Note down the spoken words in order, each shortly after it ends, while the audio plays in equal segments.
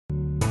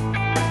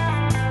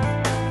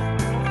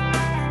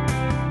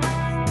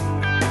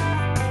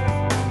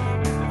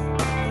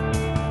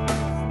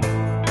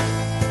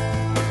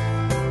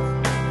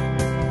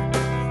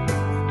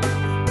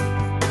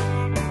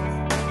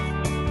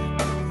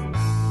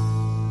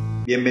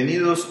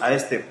Bienvenidos a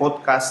este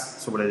podcast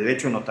sobre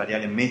derecho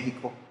notarial en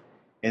México,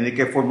 en el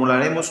que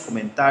formularemos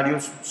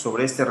comentarios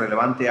sobre este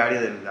relevante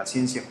área de la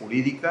ciencia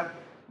jurídica,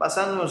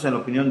 basándonos en la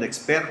opinión de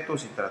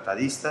expertos y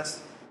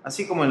tratadistas,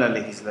 así como en la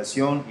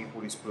legislación y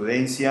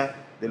jurisprudencia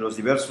de los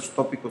diversos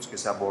tópicos que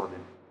se aborden,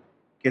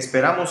 que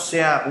esperamos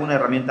sea una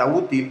herramienta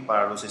útil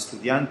para los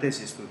estudiantes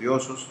y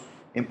estudiosos,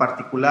 en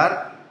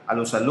particular a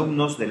los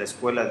alumnos de la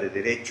Escuela de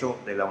Derecho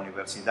de la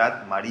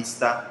Universidad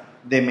Marista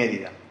de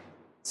Mérida.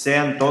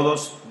 Sean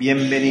todos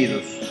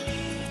bienvenidos.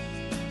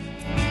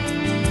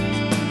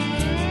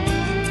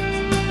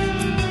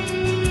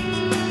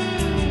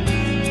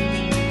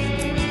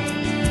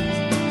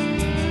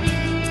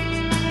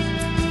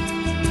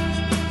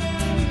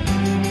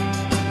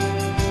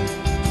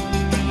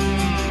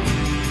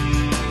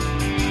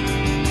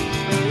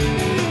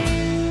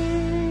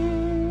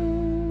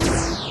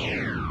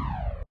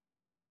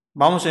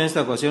 Vamos en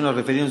esta ocasión a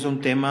referirnos a un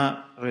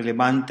tema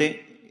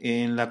relevante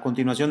en la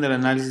continuación del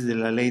análisis de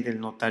la Ley del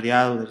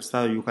Notariado del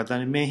Estado de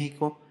Yucatán en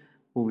México,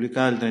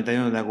 publicada el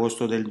 31 de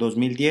agosto del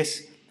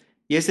 2010.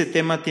 Y este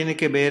tema tiene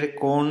que ver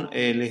con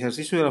el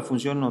ejercicio de la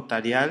función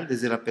notarial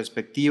desde la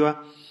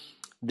perspectiva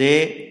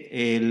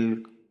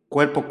del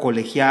cuerpo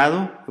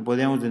colegiado, que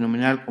podríamos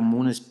denominar como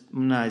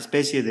una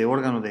especie de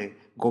órgano de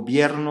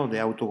gobierno,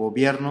 de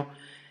autogobierno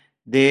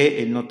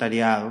del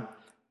notariado.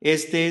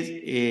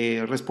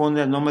 Este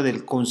responde al nombre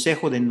del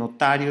Consejo de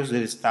Notarios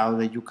del Estado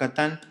de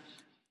Yucatán.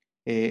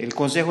 El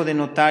Consejo de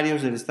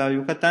Notarios del Estado de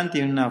Yucatán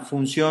tiene una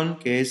función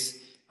que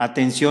es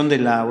atención de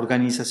la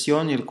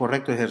organización y el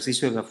correcto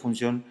ejercicio de la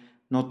función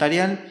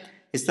notarial.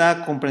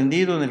 Está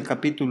comprendido en el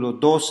capítulo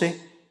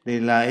 12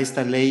 de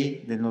esta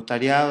ley del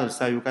notariado del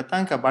Estado de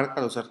Yucatán, que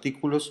abarca los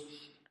artículos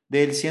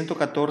del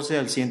 114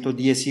 al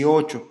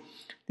 118.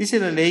 Dice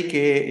la ley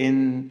que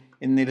en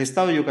el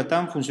Estado de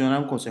Yucatán funciona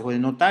un Consejo de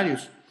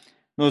Notarios.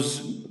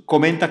 Nos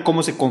comenta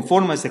cómo se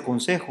conforma este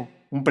consejo: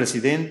 un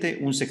presidente,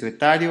 un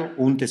secretario,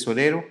 un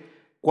tesorero,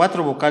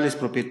 4 vocales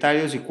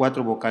propietarios y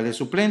 4 vocales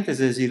suplentes,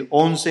 es decir,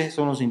 11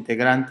 son los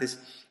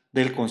integrantes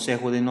del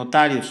Consejo de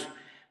Notarios.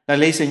 La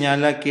ley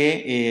señala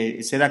que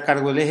será a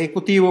cargo del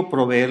Ejecutivo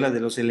proveerla de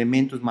los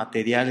elementos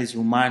materiales y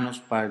humanos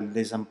para el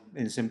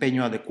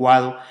desempeño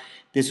adecuado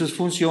de sus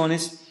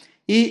funciones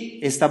y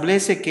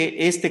establece que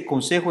este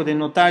Consejo de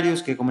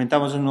Notarios, que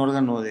comentamos es un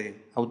órgano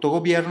de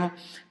autogobierno,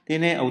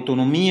 tiene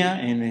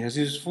autonomía en el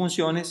ejercicio de sus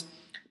funciones,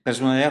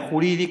 personalidad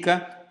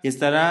jurídica y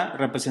estará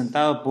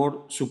representado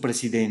por su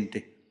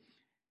presidente.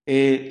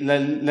 La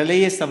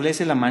ley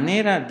establece la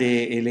manera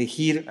de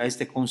elegir a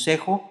este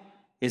consejo,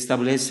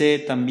 establece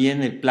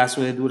también el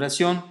plazo de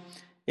duración.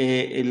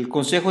 El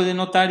Consejo de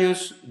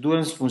Notarios dura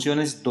en sus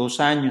funciones 2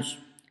 años.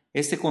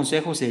 Este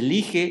consejo se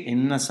elige en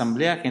una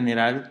asamblea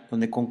general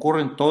donde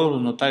concurren todos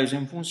los notarios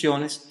en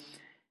funciones,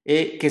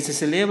 que se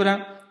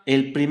celebra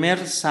el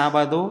primer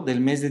sábado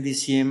del mes de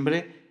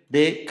diciembre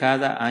de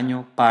cada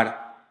año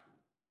par.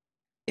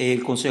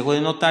 El Consejo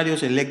de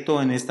Notarios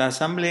electo en esta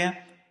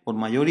asamblea por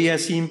mayoría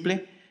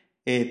simple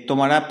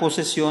tomará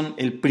posesión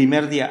el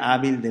primer día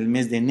hábil del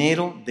mes de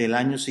enero del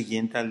año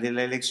siguiente al de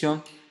la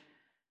elección.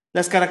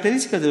 Las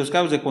características de los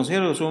cargos de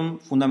consejero son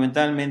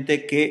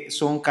fundamentalmente que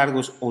son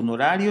cargos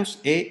honorarios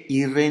e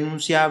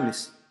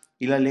irrenunciables,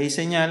 y la ley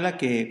señala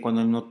que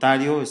cuando el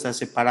notario está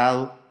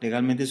separado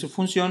legalmente de su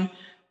función,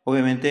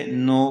 obviamente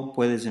no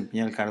puede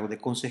desempeñar el cargo de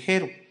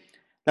consejero.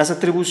 Las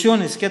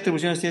atribuciones, ¿qué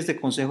atribuciones tiene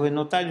este Consejo de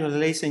Notarios? La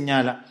ley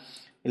señala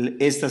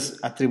estas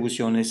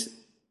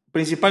atribuciones: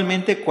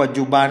 principalmente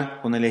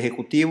coadyuvar con el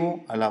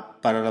Ejecutivo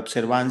para la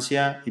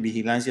observancia y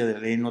vigilancia de la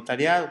ley de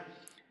notariado.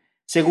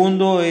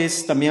 Segundo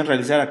es también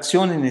realizar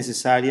acciones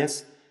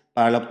necesarias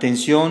para la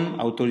obtención,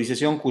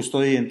 autorización,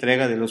 custodia y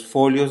entrega de los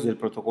folios del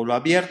protocolo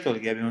abierto, el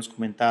que ya habíamos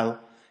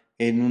comentado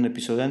en un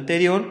episodio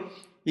anterior,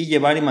 y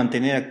llevar y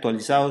mantener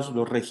actualizados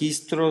los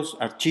registros,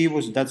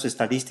 archivos y datos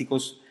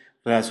estadísticos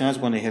relacionados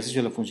con el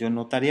ejercicio de la función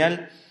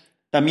notarial.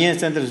 También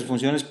está entre sus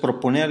funciones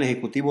proponer al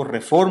Ejecutivo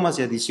reformas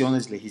y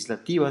adiciones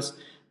legislativas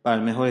para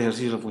el mejor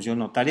ejercicio de la función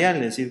notarial,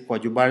 es decir,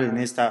 coadyuvar en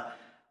esta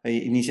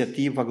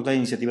facultad de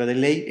iniciativa de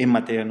ley en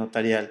materia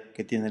notarial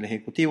que tiene el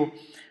Ejecutivo.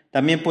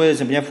 También puede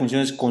desempeñar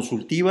funciones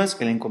consultivas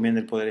que le encomienda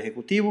el Poder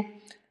Ejecutivo.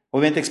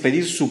 Obviamente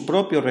expedir su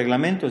propio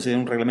reglamento, es decir,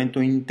 un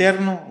reglamento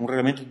interno, un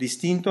reglamento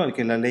distinto al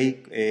que la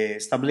ley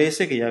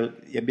establece, que ya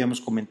habíamos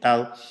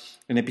comentado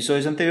en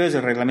episodios anteriores,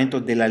 el reglamento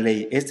de la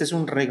ley. Este es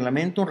un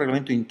reglamento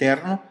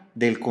interno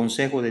del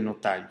Consejo de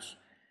Notarios.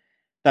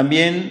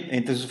 También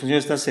entre sus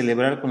funciones está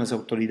celebrar con las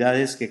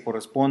autoridades que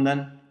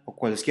correspondan o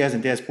cualesquiera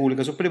entidades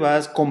públicas o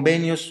privadas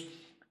convenios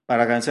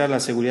para garantizar la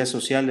seguridad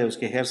social de los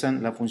que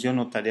ejerzan la función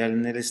notarial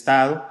en el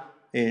Estado.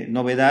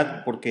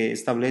 Novedad, porque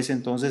establece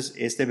entonces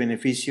este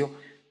beneficio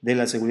de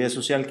la seguridad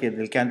social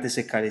del que antes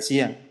se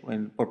carecía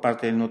por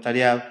parte del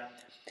notariado.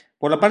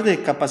 Por la parte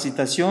de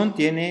capacitación,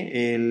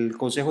 tiene el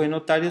Consejo de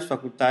Notarios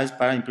facultades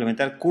para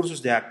implementar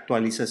cursos de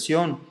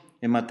actualización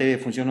en materia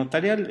de función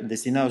notarial,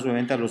 destinados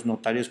obviamente a los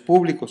notarios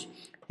públicos.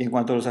 Y en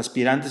cuanto a los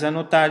aspirantes a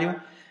notario,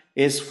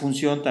 Es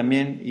función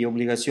también y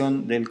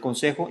obligación del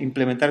Consejo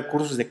implementar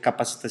cursos de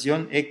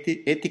capacitación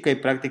ética y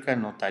práctica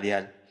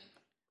notarial.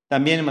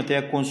 También en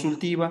materia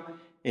consultiva,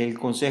 el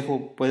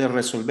Consejo puede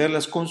resolver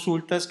las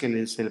consultas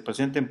que se le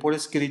presenten por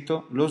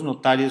escrito los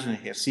notarios en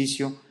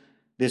ejercicio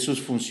de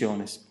sus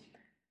funciones.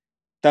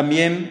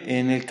 También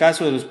en el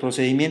caso de los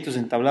procedimientos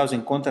entablados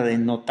en contra de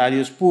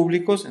notarios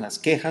públicos, en las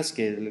quejas,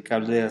 de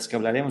las que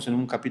hablaremos en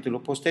un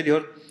capítulo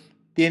posterior,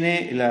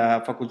 tiene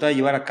la facultad de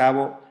llevar a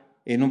cabo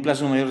en un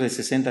plazo mayor de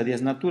 60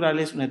 días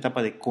naturales una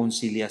etapa de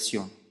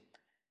conciliación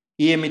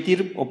y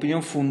emitir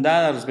opinión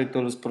fundada respecto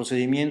a los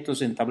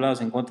procedimientos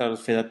entablados en contra de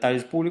los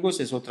fedatarios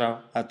públicos es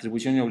otra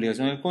atribución y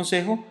obligación del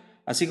Consejo,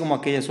 así como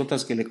aquellas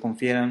otras que le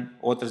confieran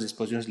otras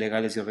disposiciones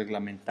legales y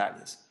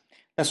reglamentarias.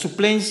 La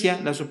suplencia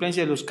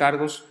de los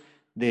cargos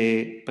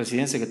de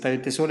presidente, secretario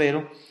y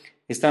tesorero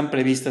están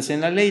previstas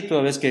en la ley,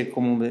 toda vez que,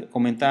 como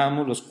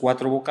comentábamos, los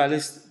 4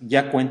 vocales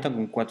ya cuentan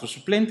con 4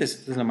 suplentes.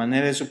 Entonces, la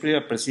manera de suplir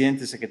al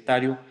presidente,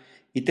 secretario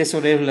y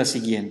tesorero es la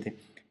siguiente.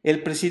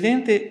 El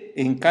presidente,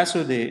 en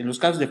los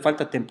casos de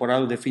falta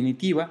temporal o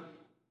definitiva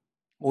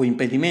o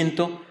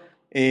impedimento,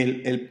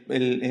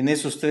 en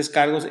esos 3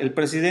 cargos, el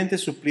presidente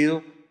es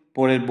suplido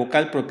por el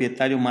vocal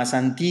propietario más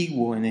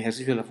antiguo en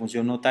ejercicio de la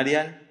función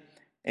notarial.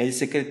 El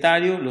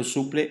secretario lo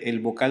suple el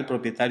vocal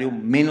propietario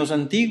menos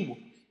antiguo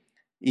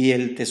y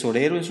el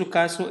tesorero, en su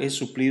caso, es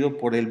suplido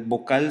por el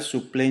vocal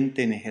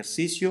suplente en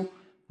ejercicio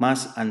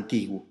más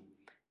antiguo.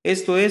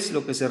 Esto es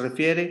lo que se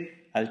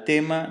refiere al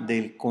tema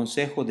del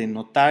Consejo de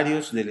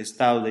Notarios del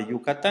Estado de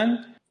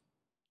Yucatán,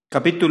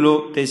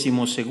 capítulo 12,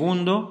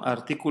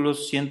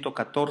 artículos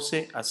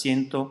 114 a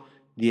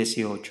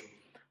 118.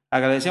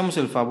 Agradecemos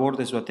el favor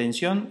de su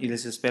atención y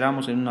les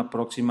esperamos en una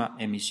próxima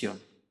emisión.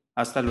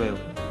 Hasta luego.